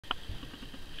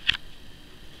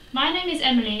My name is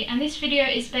Emily and this video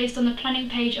is based on the planning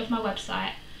page of my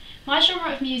website. My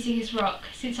genre of music is rock,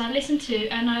 since I listen to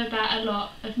and know about a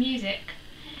lot of music.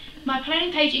 My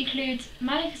planning page includes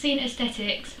magazine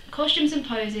aesthetics, costumes and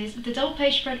poses, the double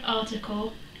page spread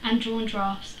article and drawn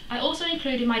drafts. I also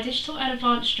included my digital and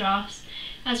advanced drafts,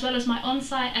 as well as my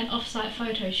on-site and off-site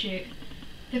photo shoot.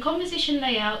 The composition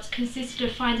layout consisted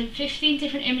of finding 15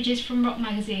 different images from rock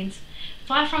magazines,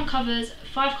 5 front covers,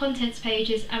 5 contents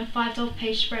pages and 5 double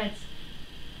page spreads.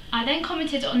 I then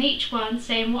commented on each one,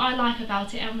 saying what I like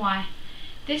about it and why.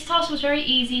 This task was very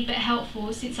easy but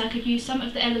helpful, since I could use some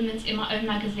of the elements in my own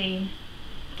magazine.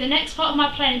 The next part of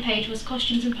my planning page was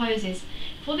costumes and poses.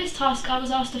 For this task I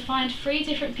was asked to find 3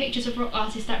 different pictures of rock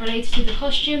artists that related to the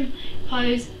costume,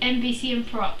 pose, MVC and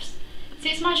props.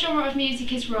 Since my genre of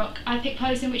music is rock, I picked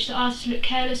poses in which the artist looked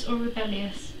careless or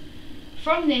rebellious.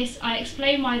 From this, I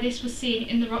explained why this was seen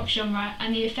in the rock genre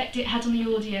and the effect it had on the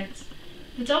audience.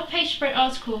 The double page spread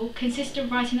article consisted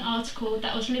of writing an article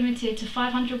that was limited to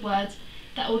 500 words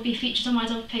that would be featured on my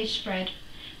double page spread.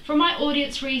 From my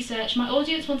audience research, my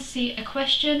audience wanted to see a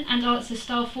question and answer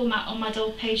style format on my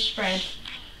double page spread.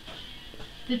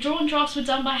 The drawn drafts were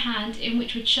done by hand, in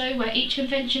which would show where each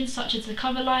convention, such as the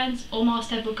cover lines or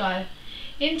masthead, would go.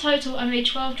 In total I made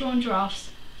 12 drawn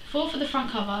drafts, 4 for the front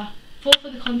cover, 4 for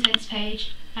the contents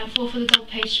page and 4 for the double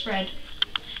page spread.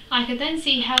 I could then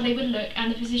see how they would look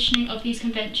and the positioning of these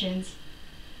conventions.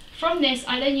 From this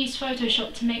I then used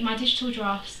Photoshop to make my digital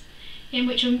drafts, in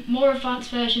which are more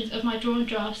advanced versions of my drawn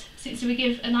drafts, since it would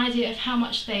give an idea of how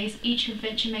much space each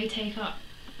convention may take up.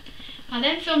 I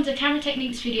then filmed a camera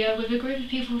techniques video with a group of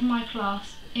people from my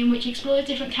class, in which explored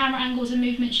different camera angles and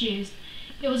movements used.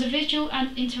 It was a visual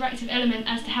and interactive element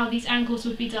as to how these angles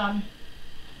would be done.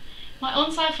 My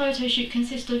on-site photo shoot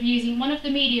consisted of using one of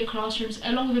the media classrooms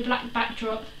along with a black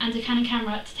backdrop and a Canon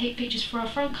camera to take pictures for our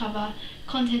front cover,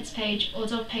 contents page or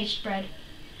double page spread.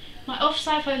 My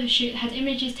off-site photo shoot had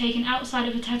images taken outside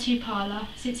of a tattoo parlour.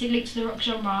 Since it linked to the rock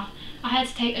genre, I had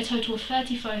to take a total of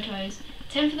 30 photos,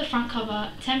 10 for the front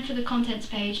cover, 10 for the contents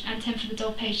page and 10 for the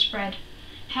double page spread.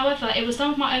 However, it was done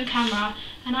with my own camera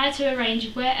and I had to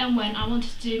arrange where and when I wanted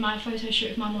to do my photo shoot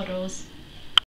with my models.